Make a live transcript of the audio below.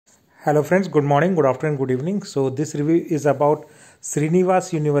Hello friends, good morning, good afternoon, good evening. So this review is about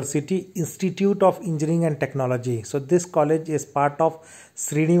Srinivas University Institute of Engineering and Technology. So this college is part of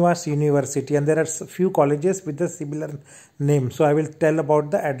Srinivas University and there are few colleges with a similar name. So I will tell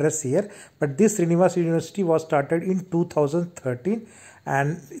about the address here. But this Srinivas University was started in 2013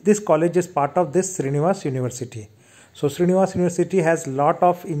 and this college is part of this Srinivas University. So Srinivas University has lot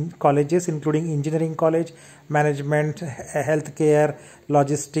of colleges including engineering college, management, healthcare,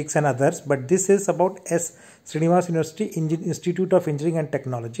 logistics and others. But this is about Srinivas University Institute of Engineering and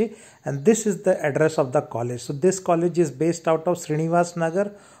Technology, and this is the address of the college. So this college is based out of Srinivas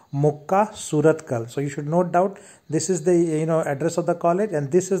Nagar, Mukka, Surathkal. So you should note down this is the address of the college and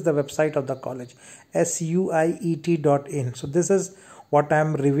this is the website of the college, suiet.in. So this is what I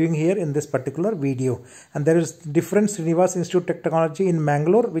am reviewing here in this particular video, and there is different Srinivas Institute Technology in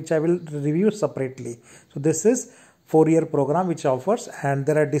Mangalore which I will review separately. So this is 4-year program which offers, and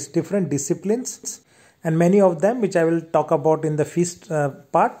there are different disciplines and many of them which I will talk about in the feast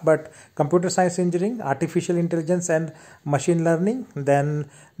part, but computer science engineering, artificial intelligence and machine learning, then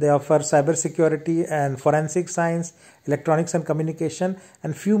they offer cyber security and forensic science, electronics and communication,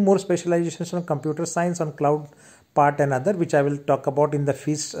 and few more specializations on computer science, on cloud part and other, which I will talk about in the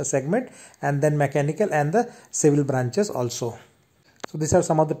feast segment, and then mechanical and the civil branches also. So these are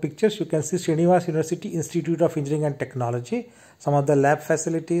some of the pictures. You can see Srinivas University Institute of Engineering and Technology, some of the lab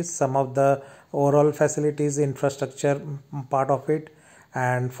facilities, some of the overall facilities, infrastructure part of it,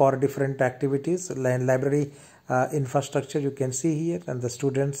 and for different activities, library infrastructure you can see here, and the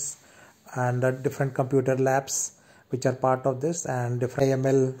students and the different computer labs which are part of this, and different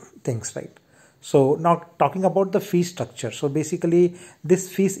AML things, right? So now talking about the fee structure. So basically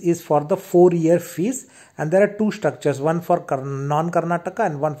this fees is for the 4-year fees, and there are two structures, one for non-Karnataka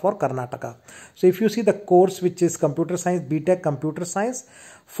and one for Karnataka. So if you see the course which is computer science, BTech computer science,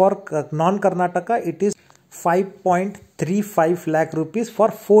 for non-Karnataka it is 5.35 lakh rupees for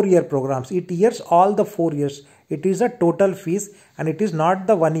 4-year programs. It years all the 4 years. It is a total fees and it is not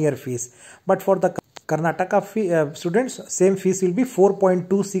the 1-year fees. But for the Karnataka students, same fees will be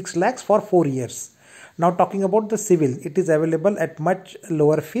 4.26 lakhs for 4 years. Now talking about the civil, it is available at much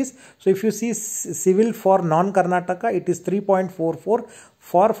lower fees. So if you see civil for non-Karnataka, it is 3.44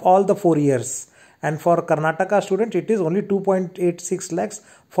 for all the 4 years. And for Karnataka students, it is only 2.86 lakhs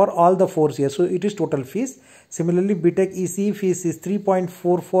for all the 4 years. So it is total fees. Similarly, BTech ECE fees is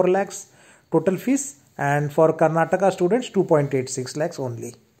 3.44 lakhs total fees. And for Karnataka students, 2.86 lakhs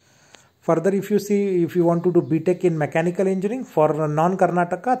only. Further, if you want to do BTech in mechanical engineering, for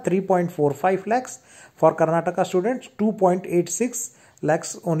non-Karnataka 3.45 lakhs, for Karnataka students 2.86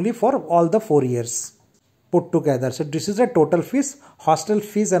 lakhs only for all the 4 years put together. So this is a total fees. Hostel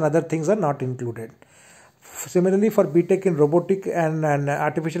fees and other things are not included. Similarly, for BTech in robotic and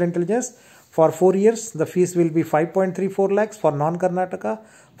artificial intelligence, for 4 years the fees will be 5.34 lakhs for non-Karnataka.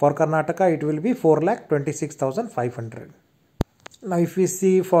 For Karnataka it will be 4,26,500. Now if we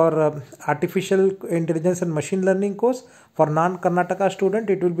see for artificial intelligence and machine learning course, for non-Karnataka student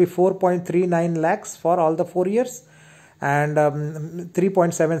it will be 4.39 lakhs for all the 4 years and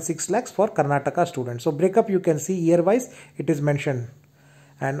 3.76 lakhs for Karnataka students. So breakup you can see year wise it is mentioned.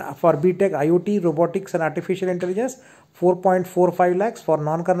 And for BTech IoT, robotics and artificial intelligence, 4.45 lakhs for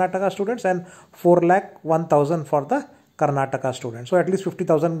non-Karnataka students and 4,01,000 for the Karnataka students. So at least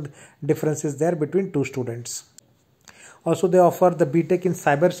 50,000 difference is there between two students. Also, they offer the BTech in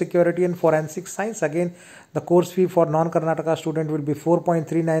cyber security and forensic science. Again, the course fee for non-Karnataka student will be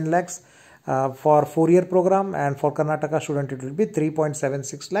 4.39 lakhs for 4-year program, and for Karnataka student it will be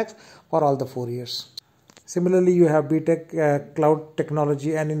 3.76 lakhs for all the 4 years. Similarly, you have BTech cloud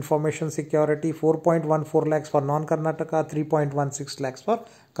technology and information security, 4.14 lakhs for non-Karnataka, 3.16 lakhs for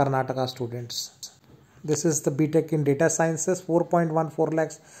Karnataka students. This is the BTech in data sciences, 4.14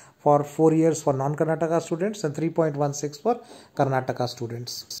 lakhs for 4 years for non-Karnataka students and 3.16 for Karnataka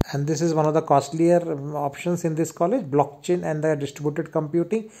students. And this is one of the costlier options in this college, blockchain and the distributed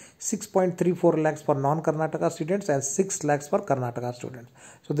computing, 6.34 lakhs for non-Karnataka students and 6 lakhs for Karnataka students.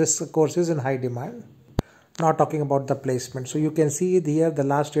 So this course is in high demand. Now talking about the placement. So you can see here the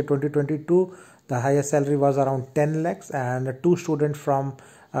last year 2022, the highest salary was around 10 lakhs and 2 students from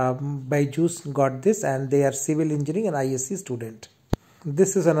Byju's got this, and they are civil engineering and ISC student.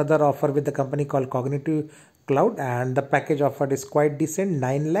 This is another offer with the company called Cognitive Cloud, and the package offered is quite decent,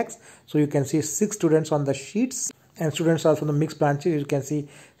 9 lakhs. So you can see 6 students on the sheets, and students also from the mixed branches. You can see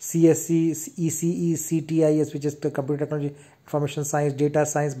CSC, ECE, CTIS, which is the computer technology, information science, data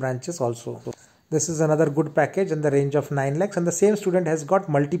science branches also. This is another good package in the range of 9 lakhs, and the same student has got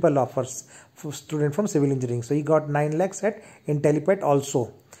multiple offers for student from civil engineering. So he got 9 lakhs at IntelliPet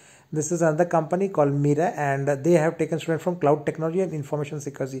also. This is another company called Mira, and they have taken students from Cloud Technology and Information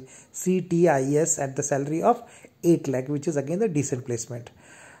Security CTIS at the salary of 8 lakh, which is again the decent placement.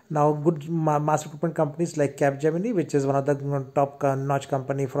 Now, good mass recruitment companies like Capgemini, which is one of the top notch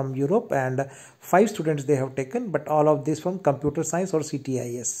company from Europe, and 5 students they have taken, but all of these from computer science or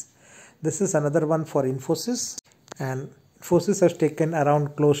CTIS. This is another one for Infosys, and Infosys has taken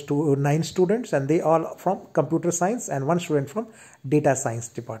around close to 9 students, and they all from computer science and 1 student from data science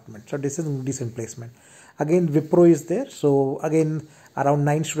department. So this is decent placement. Again, Wipro is there. So again, around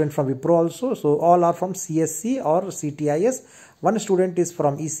 9 students from Wipro also. So all are from CSC or CTIS. 1 student is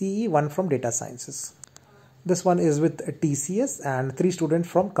from ECE, 1 from data sciences. This one is with TCS, and 3 students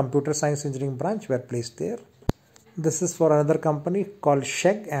from computer science engineering branch were placed there. This is for another company called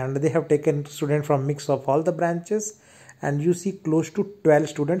Sheg, and they have taken students from mix of all the branches, and you see close to 12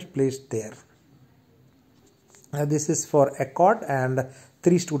 students placed there. This is for Accord, and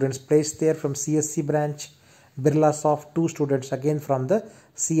 3 students placed there from CSC branch. Birlasoft, 2 students again from the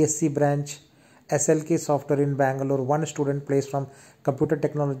CSC branch. SLK Software in Bangalore, 1 student placed from computer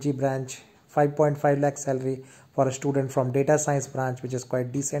technology branch. 5.5 lakh salary for a student from data science branch, which is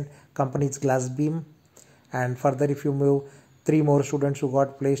quite decent. Company is Glassbeam. And further, if you move, 3 more students who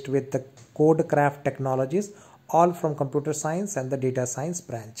got placed with the Codecraft Technologies, all from computer science and the data science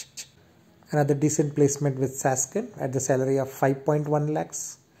branch. Another decent placement with Sasken at the salary of 5.1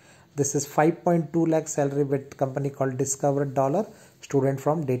 lakhs. This is 5.2 lakh salary with company called Discovered Dollar, student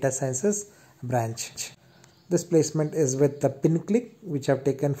from data sciences branch. This placement is with the PinClick, which have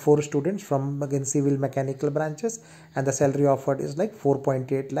taken 4 students from again civil mechanical branches, and the salary offered is like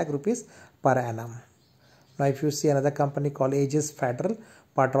 4.8 lakh rupees per annum. Now, if you see another company called Aegis Federal,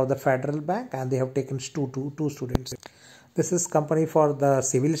 part of the Federal Bank, and they have taken two students. This is company for the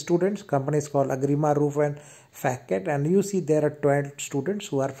civil students. Company is called Agrima Roof and Facet, and you see there are 12 students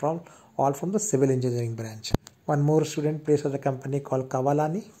who are all from the civil engineering branch. 1 more student placed at a company called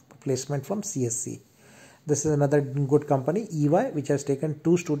Kavalani, placement from CSC. This is another good company, EY, which has taken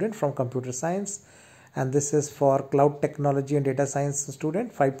 2 students from computer science, and this is for cloud technology and data science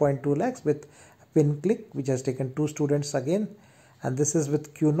student, 5.2 lakhs with PinClick, which has taken 2 students again, and this is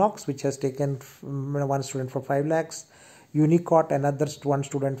with QNox, which has taken 1 student for 5 lakhs. Unicot, another 1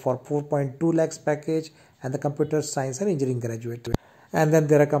 student for 4.2 lakhs package, and the computer science and engineering graduate. And then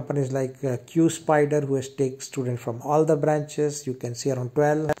there are companies like QSpider, who has taken students from all the branches. You can see around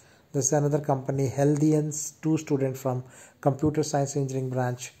 12. This is another company, Healthians, 2 students from computer science engineering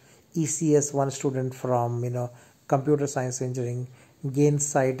branch. ECS, 1 student from computer science engineering.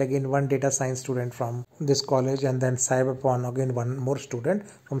 Gainsight, again 1 data science student from this college, and then Cyberpon, again 1 more student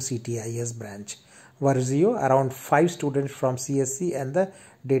from CTIS branch. Verzio, around 5 students from CSC and the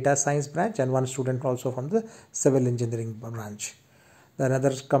data science branch, and 1 student also from the civil engineering branch.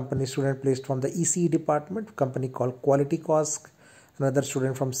 Another company student placed from the ECE department, company called Quality Cosk. Another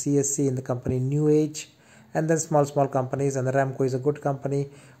student from CSC in the company New Age. And then small companies, and the Ramco is a good company.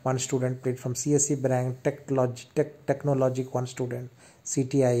 1 student placed from CSC branch, Technologic, 1 student,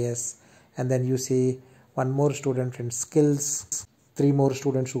 CTIS. And then you see 1 more student in Skills. 3 more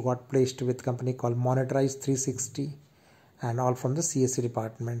students who got placed with company called Monetize 360, and all from the CSC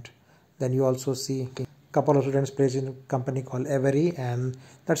department. Then you also see a couple of students placed in a company called Every, and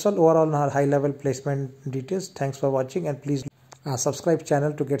that's all overall high level placement details. Thanks for watching, and please subscribe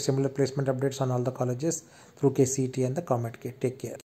channel to get similar placement updates on all the colleges through KCET and the COMEDKit. Take care.